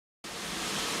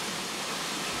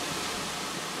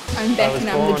I'm Beck and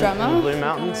I'm the drummer. In the Blue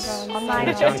Mountains. Online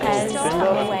as a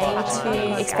way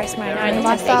to express my identity.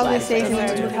 My style this season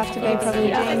would have to be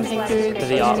probably jeans, boots,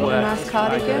 the and a artwork. nice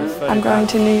cardigan. I'm going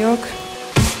to New York.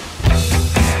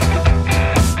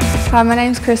 Hi, my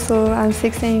name's Krystal. I'm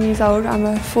 16 years old. I'm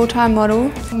a full-time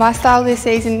model. My style this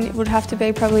season would have to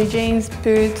be probably jeans,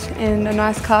 boots, and a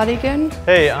nice cardigan.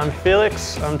 Hey, I'm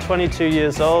Felix. I'm 22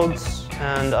 years old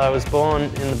and I was born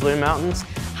in the Blue Mountains.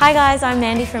 Hi guys, I'm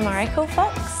Mandy from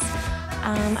Fox.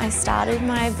 I started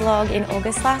my blog in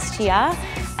August last year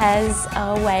as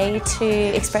a way to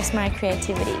express my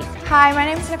creativity. Hi, my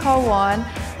name is Nicole Warren.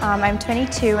 I'm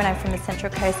 22 and I'm from the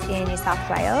Central Coast in New South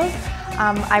Wales.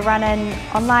 I run an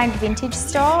online vintage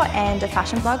store and a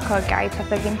fashion blog called Gary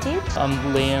Pepper Vintage. I'm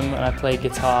Liam and I play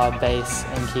guitar, bass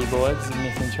and keyboards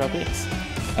in Tropics.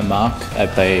 I'm Mark, I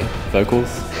play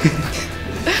vocals.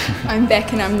 I'm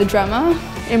Beck and I'm the drummer.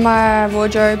 In my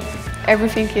wardrobe,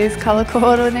 everything is colour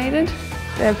coordinated.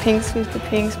 There are pinks with the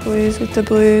pinks, blues with the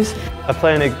blues. I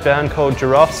play in a band called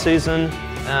Giraffe Season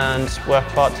and work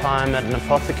part-time at an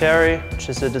apothecary, which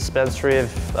is a dispensary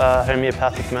of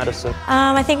homeopathic medicine.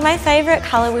 I think my favourite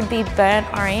colour would be burnt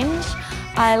orange.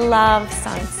 I love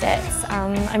sunsets.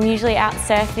 I'm usually out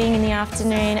surfing in the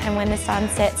afternoon, and when the sun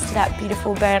sets to that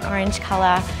beautiful burnt orange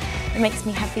colour, it makes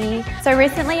me happy. So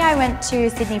recently I went to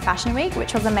Sydney Fashion Week,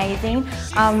 which was amazing.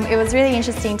 It was really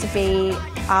interesting to be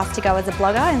asked to go as a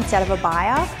blogger instead of a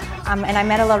buyer. And I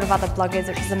met a lot of other bloggers,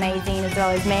 which was amazing, as well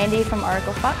as Mandy from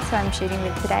Fox, who I'm shooting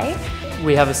with today.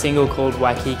 We have a single called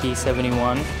Waikiki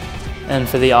 71, and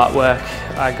for the artwork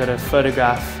I got a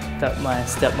photograph that my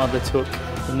stepmother took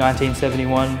in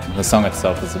 1971. The song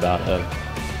itself is about a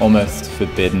almost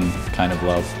forbidden kind of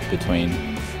love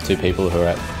between two people who are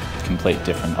at complete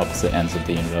different opposite ends of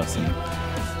the universe,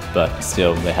 but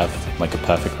still they have like a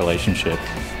perfect relationship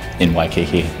in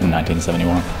Waikiki in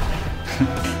 1971.